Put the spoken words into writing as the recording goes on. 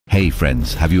Hey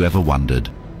friends, have you ever wondered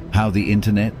how the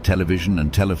internet, television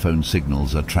and telephone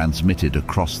signals are transmitted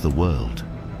across the world?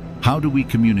 How do we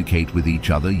communicate with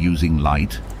each other using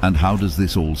light, and how does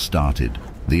this all started?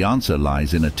 The answer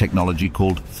lies in a technology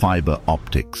called fiber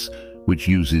optics, which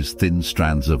uses thin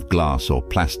strands of glass or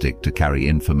plastic to carry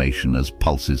information as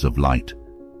pulses of light.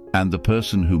 And the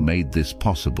person who made this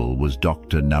possible was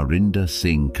Dr. Narinder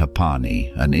Singh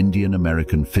Kapany, an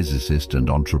Indian-American physicist and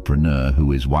entrepreneur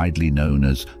who is widely known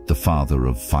as the father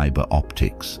of fiber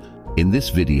optics. In this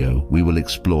video, we will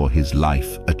explore his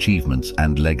life, achievements,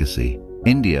 and legacy.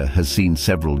 India has seen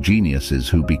several geniuses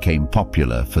who became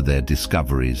popular for their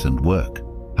discoveries and work.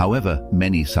 However,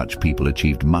 many such people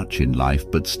achieved much in life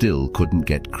but still couldn't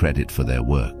get credit for their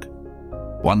work.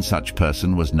 One such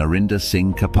person was Narinder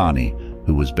Singh Kapany,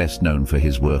 who was best known for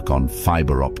his work on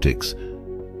fiber optics.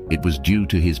 It was due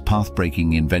to his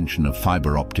path-breaking invention of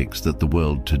fiber optics that the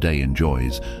world today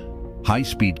enjoys.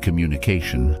 High-speed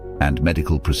communication and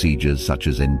medical procedures such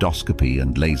as endoscopy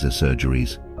and laser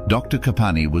surgeries. Dr.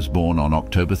 Kapany was born on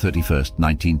October 31,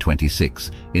 1926,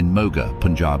 in Moga,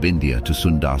 Punjab, India, to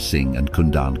Sundar Singh and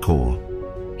Kundan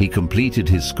Kaur. He completed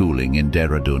his schooling in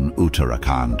Dehradun,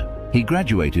 Uttarakhand. He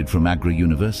graduated from Agra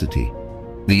University.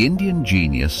 The Indian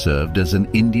genius served as an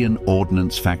Indian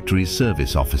Ordnance Factory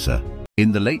service officer.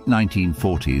 In the late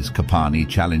 1940s, Kapany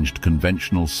challenged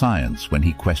conventional science when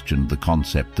he questioned the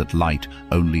concept that light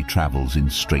only travels in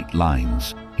straight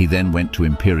lines. He then went to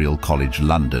Imperial College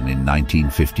London in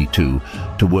 1952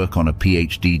 to work on a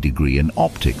PhD degree in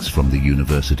optics from the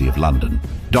University of London.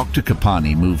 Dr.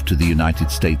 Kapany moved to the United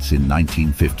States in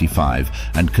 1955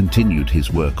 and continued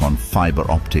his work on fiber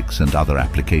optics and other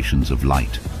applications of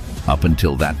light. Up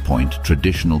until that point,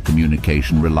 traditional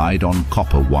communication relied on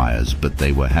copper wires, but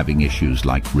they were having issues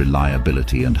like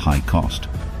reliability and high cost.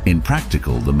 In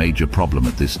practical, the major problem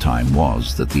at this time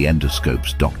was that the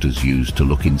endoscopes doctors used to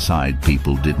look inside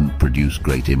people didn't produce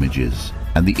great images,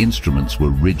 and the instruments were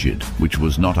rigid, which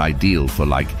was not ideal for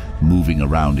moving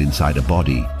around inside a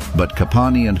body. But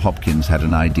Kapany and Hopkins had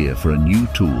an idea for a new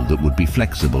tool that would be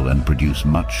flexible and produce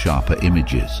much sharper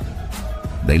images.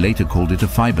 They later called it a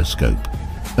fiberscope.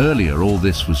 Earlier, all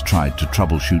this was tried to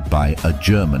troubleshoot by a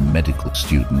German medical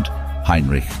student,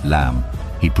 Heinrich Lamm.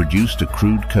 He produced a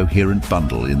crude coherent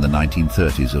bundle in the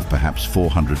 1930s of perhaps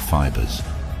 400 fibers.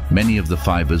 Many of the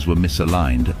fibers were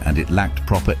misaligned and it lacked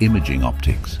proper imaging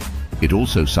optics. It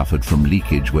also suffered from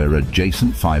leakage where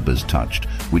adjacent fibers touched,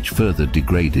 which further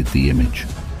degraded the image.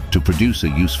 To produce a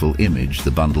useful image,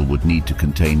 the bundle would need to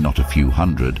contain not a few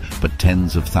hundred, but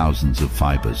tens of thousands of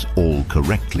fibers, all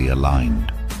correctly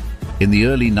aligned. In the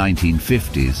early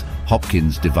 1950s,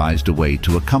 Hopkins devised a way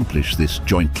to accomplish this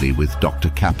jointly with Dr.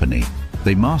 Kapany.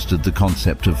 They mastered the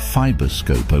concept of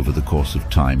fiberscope over the course of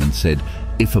time and said,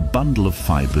 if a bundle of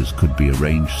fibers could be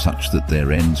arranged such that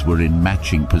their ends were in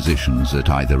matching positions at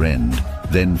either end,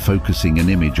 then focusing an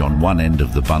image on one end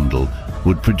of the bundle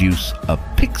would produce a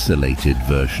pixelated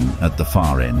version at the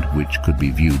far end, which could be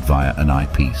viewed via an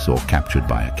eyepiece or captured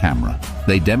by a camera.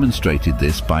 They demonstrated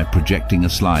this by projecting a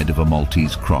slide of a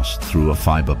Maltese cross through a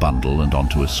fiber bundle and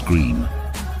onto a screen.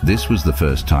 This was the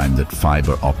first time that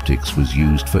fiber optics was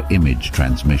used for image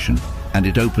transmission, and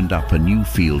it opened up a new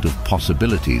field of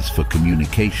possibilities for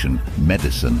communication,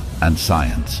 medicine, and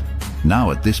science. Now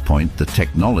at this point, the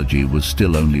technology was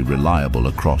still only reliable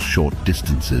across short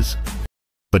distances.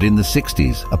 But in the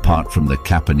 60s, apart from the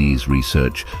Kapany's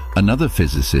research, another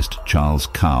physicist, Charles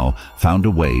Kao, found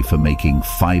a way for making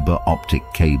fiber optic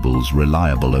cables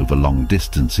reliable over long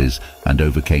distances and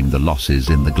overcame the losses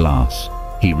in the glass.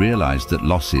 He realized that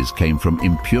losses came from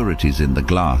impurities in the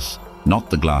glass, not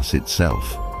the glass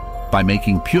itself. By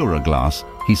making purer glass,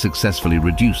 he successfully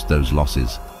reduced those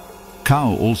losses.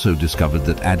 Kao also discovered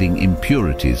that adding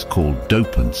impurities called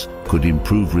dopants could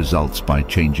improve results by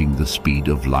changing the speed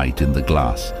of light in the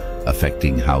glass,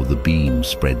 affecting how the beam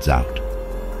spreads out.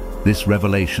 This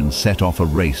revelation set off a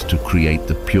race to create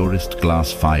the purest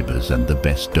glass fibers and the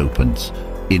best dopants.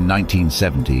 In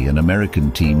 1970, an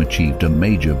American team achieved a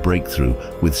major breakthrough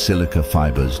with silica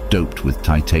fibers doped with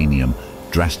titanium,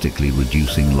 drastically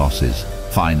reducing losses.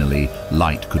 Finally,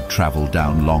 light could travel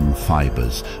down long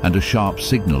fibers, and a sharp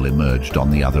signal emerged on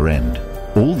the other end.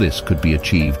 All this could be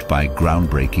achieved by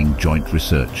groundbreaking joint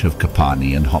research of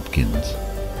Kapany and Hopkins.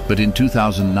 But in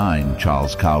 2009,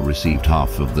 Charles Kao received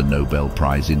half of the Nobel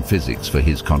Prize in Physics for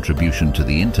his contribution to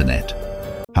the Internet.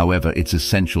 However, it's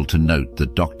essential to note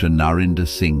that Dr. Narinder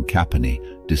Singh Kapany,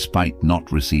 despite not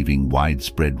receiving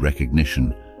widespread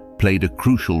recognition, played a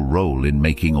crucial role in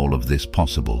making all of this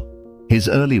possible. His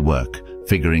early work,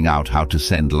 figuring out how to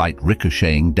send light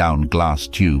ricocheting down glass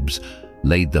tubes,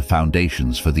 laid the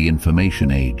foundations for the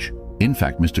information age. In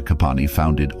fact, Mr. Kapany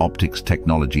founded Optics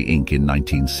Technology Inc. in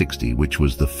 1960, which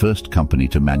was the first company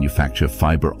to manufacture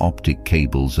fiber optic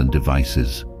cables and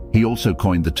devices. He also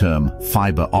coined the term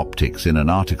fiber optics in an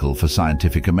article for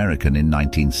Scientific American in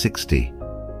 1960.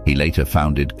 He later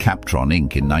founded Captron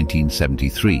Inc. in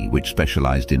 1973, which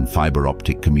specialized in fiber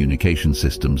optic communication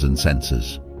systems and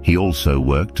sensors. He also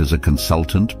worked as a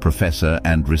consultant, professor,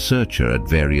 and researcher at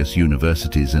various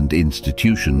universities and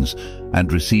institutions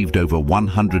and received over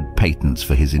 100 patents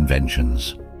for his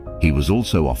inventions. He was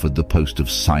also offered the post of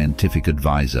scientific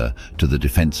advisor to the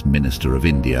Defense Minister of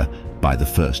India by the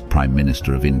first Prime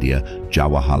Minister of India,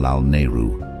 Jawaharlal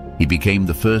Nehru. He became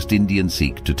the first Indian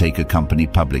Sikh to take a company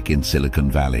public in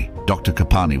Silicon Valley. Dr.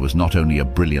 Kapany was not only a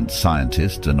brilliant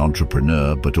scientist and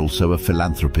entrepreneur, but also a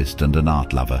philanthropist and an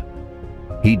art lover.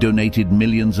 He donated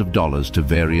millions of dollars to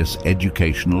various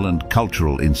educational and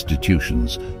cultural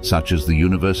institutions, such as the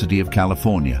University of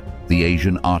California, the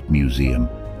Asian Art Museum,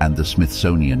 and the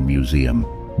Smithsonian Museum.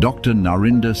 Dr.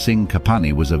 Narinder Singh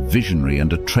Kapany was a visionary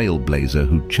and a trailblazer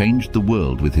who changed the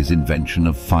world with his invention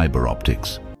of fiber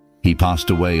optics. He passed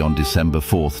away on December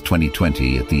 4,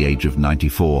 2020, at the age of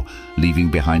 94, leaving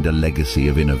behind a legacy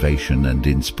of innovation and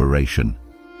inspiration.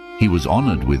 He was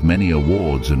honored with many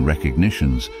awards and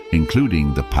recognitions,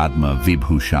 including the Padma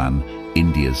Vibhushan,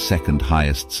 India's second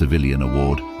highest civilian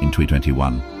award, in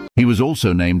 2021. He was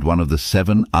also named one of the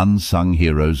 7 unsung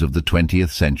heroes of the 20th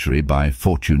century by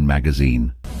Fortune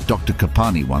magazine. Dr.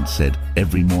 Kapany once said,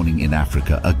 "Every morning in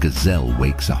Africa, a gazelle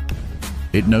wakes up.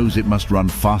 It knows it must run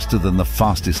faster than the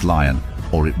fastest lion,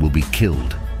 or it will be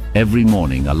killed. Every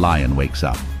morning, a lion wakes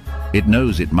up. It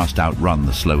knows it must outrun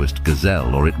the slowest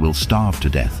gazelle, or it will starve to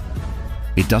death.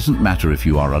 It doesn't matter if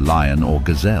you are a lion or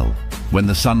gazelle. When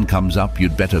the sun comes up,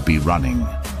 you'd better be running."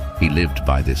 He lived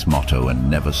by this motto and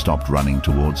never stopped running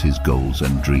towards his goals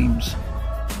and dreams.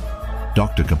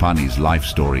 Dr. Kapany's life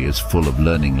story is full of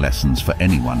learning lessons for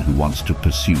anyone who wants to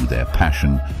pursue their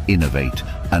passion, innovate,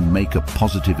 and make a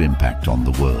positive impact on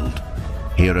the world.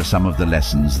 Here are some of the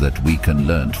lessons that we can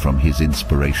learn from his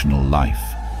inspirational life.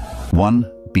 1.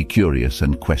 Be curious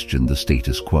and question the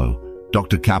status quo.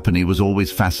 Dr. Kapany was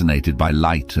always fascinated by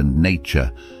light and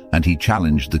nature, and he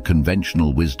challenged the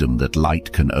conventional wisdom that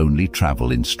light can only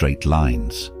travel in straight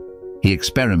lines. He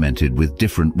experimented with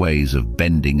different ways of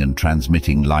bending and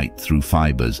transmitting light through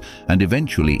fibers, and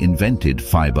eventually invented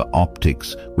fiber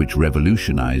optics, which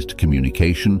revolutionized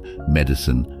communication,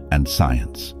 medicine, and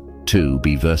science. 2.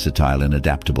 Be versatile and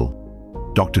adaptable.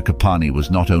 Dr. Kapany was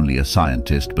not only a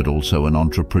scientist, but also an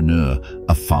entrepreneur,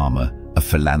 a farmer, a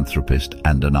philanthropist,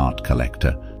 and an art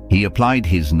collector. He applied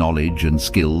his knowledge and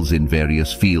skills in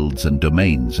various fields and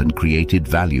domains and created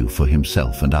value for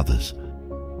himself and others.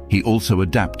 He also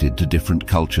adapted to different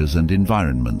cultures and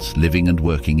environments, living and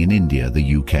working in India,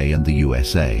 the UK, and the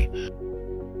USA.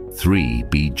 3.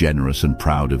 Be generous and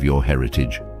proud of your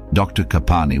heritage. Dr.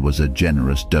 Kapany was a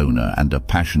generous donor and a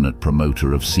passionate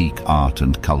promoter of Sikh art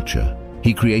and culture.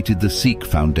 He created the Sikh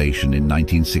Foundation in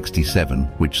 1967,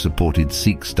 which supported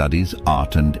Sikh studies,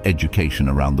 art, and education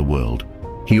around the world.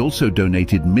 He also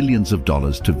donated millions of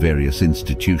dollars to various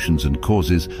institutions and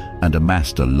causes and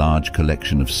amassed a large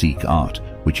collection of Sikh art,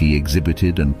 which he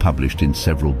exhibited and published in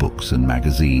several books and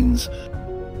magazines.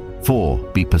 4.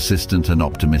 Be persistent and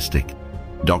optimistic.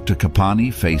 Dr.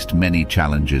 Kapany faced many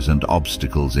challenges and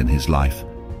obstacles in his life,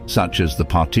 such as the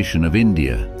partition of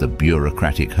India, the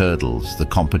bureaucratic hurdles, the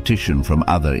competition from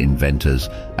other inventors,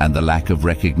 and the lack of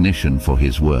recognition for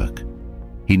his work.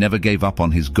 He never gave up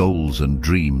on his goals and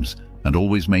dreams, and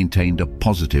always maintained a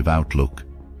positive outlook.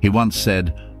 He once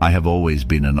said, "I have always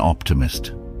been an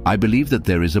optimist. I believe that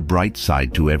there is a bright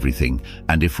side to everything,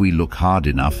 and if we look hard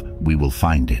enough, we will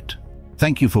find it."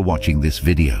 Thank you for watching this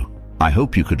video. I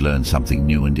hope you could learn something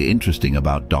new and interesting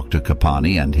about Dr.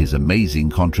 Kapany and his amazing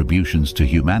contributions to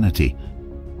humanity.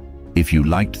 If you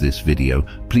liked this video,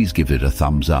 please give it a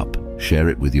thumbs up, share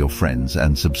it with your friends,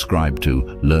 and subscribe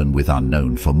to Learn with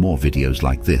Unknown for more videos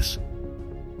like this.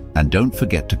 And don't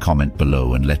forget to comment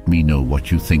below and let me know what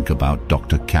you think about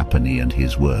Dr. Kapany and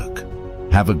his work.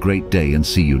 Have a great day and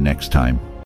see you next time.